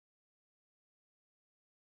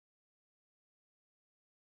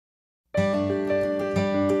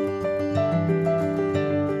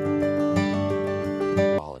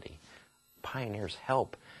Pioneers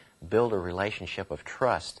help build a relationship of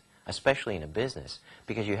trust, especially in a business,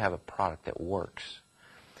 because you have a product that works.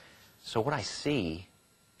 So what I see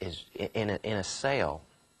is in a sale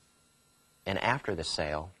and after the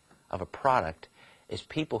sale of a product is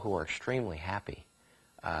people who are extremely happy.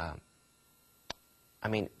 I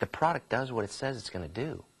mean, the product does what it says it's going to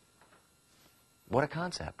do. What a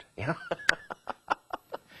concept, you know?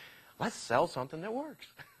 Let's sell something that works.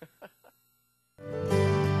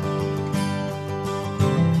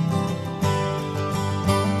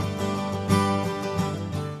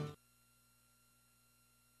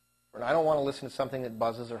 I don't want to listen to something that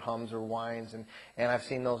buzzes or hums or whines, and I've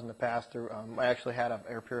seen those in the past. I actually had an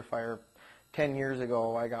air purifier 10 years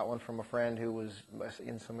ago. I got one from a friend who was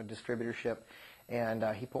in some distributorship, and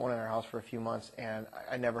he put one in our house for a few months, and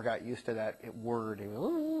I never got used to that word.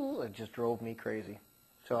 It just drove me crazy.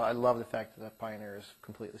 So I love the fact that the Pioneer is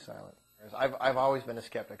completely silent. I've always been a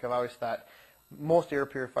skeptic. I've always thought most air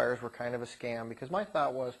purifiers were kind of a scam, because my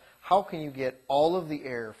thought was, how can you get all of the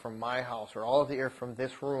air from my house or all of the air from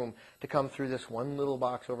this room to come through this one little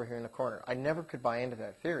box over here in the corner? I never could buy into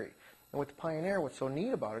that theory. And with the Pioneer, what's so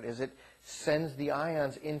neat about it is it sends the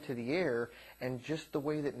ions into the air, and just the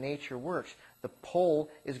way that nature works, the pull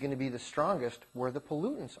is going to be the strongest where the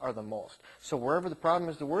pollutants are the most. So wherever the problem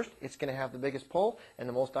is the worst, it's going to have the biggest pull, and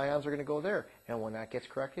the most ions are going to go there. And when that gets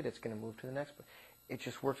corrected, it's going to move to the next. It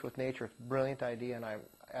just works with nature. It's a brilliant idea, and I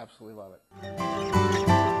absolutely love it.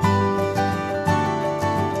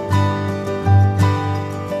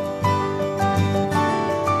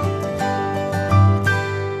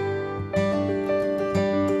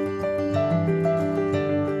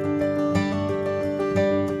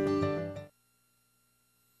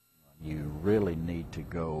 You really need to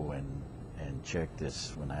go and check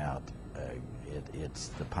this one out. It's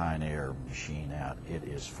the Pioneer machine out. It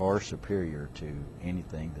is far superior to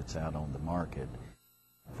anything that's out on the market.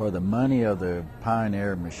 For the money of the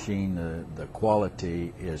Pioneer machine, the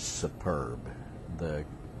quality is superb.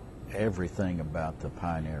 Everything about the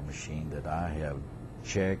Pioneer machine that I have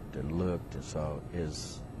checked and looked and saw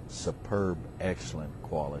is superb, excellent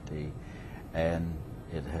quality, and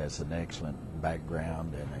it has an excellent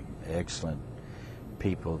background and excellent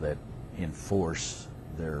people that enforce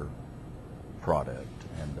their product,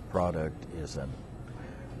 and the product is an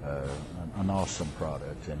awesome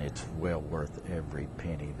product, and it's well worth every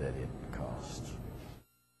penny that it costs.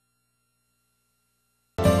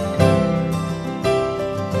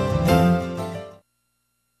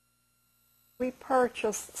 We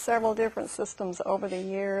purchased several different systems over the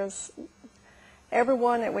years. Every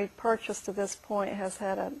one that we've purchased to this point has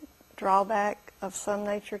had a drawback of some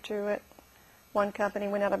nature to it. One company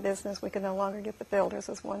went out of business. We could no longer get the filters.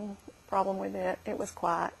 There's one problem with it. It was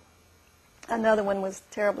quiet. Another one was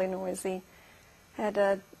terribly noisy. Had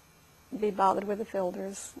to be bothered with the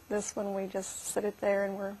filters. This one, we just sit it there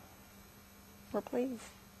and we're pleased.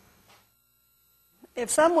 If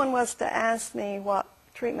someone was to ask me what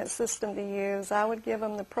treatment system to use, I would give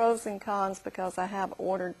them the pros and cons, because I have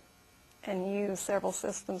ordered and used several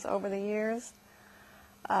systems over the years.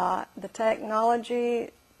 The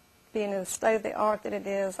technology, being in the state of the art that it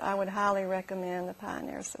is, I would highly recommend the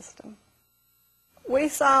Pioneer system. We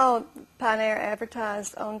saw Pioneer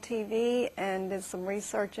advertised on TV and did some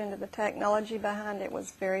research into the technology behind it.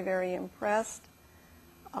 Was very, very impressed.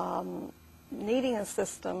 Needing a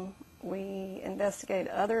system, we investigated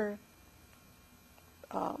other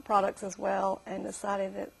products as well and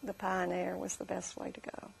decided that the Pioneer was the best way to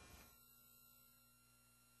go.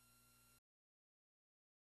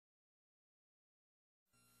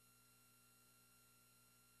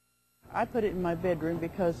 I put it in my bedroom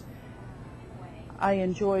because I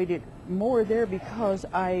enjoyed it more there, because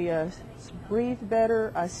I breathe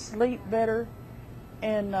better, I sleep better,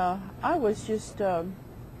 and I was just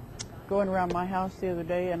going around my house the other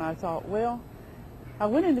day, and I thought, well, I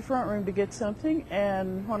went in the front room to get something,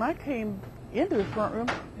 and when I came into the front room,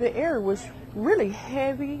 the air was really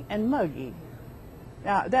heavy and muggy.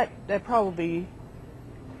 Now that's probably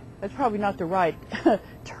not the right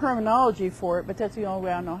terminology for it, but that's the only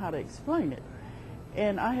way I know how to explain it.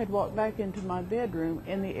 And I had walked back into my bedroom,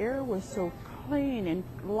 and the air was so clean and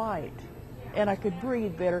light, and I could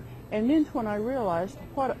breathe better. And then when I realized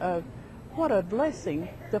what a blessing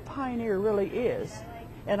the Pioneer really is,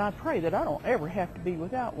 and I pray that I don't ever have to be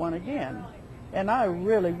without one again. And I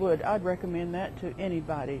really would. I'd recommend that to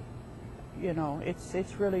anybody. You know, it's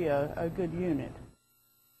really a good unit.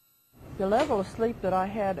 The level of sleep that I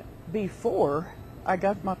had before I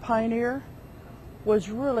got my Pioneer was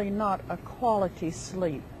really not a quality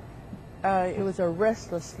sleep. It was a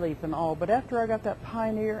restless sleep and all. But after I got that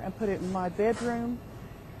Pioneer and put it in my bedroom,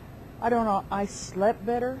 I don't know, I slept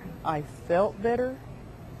better, I felt better,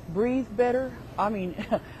 breathed better. I mean,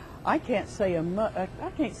 I can't say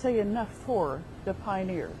enough for the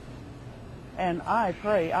Pioneer. And I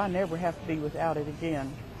pray I never have to be without it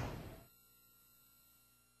again.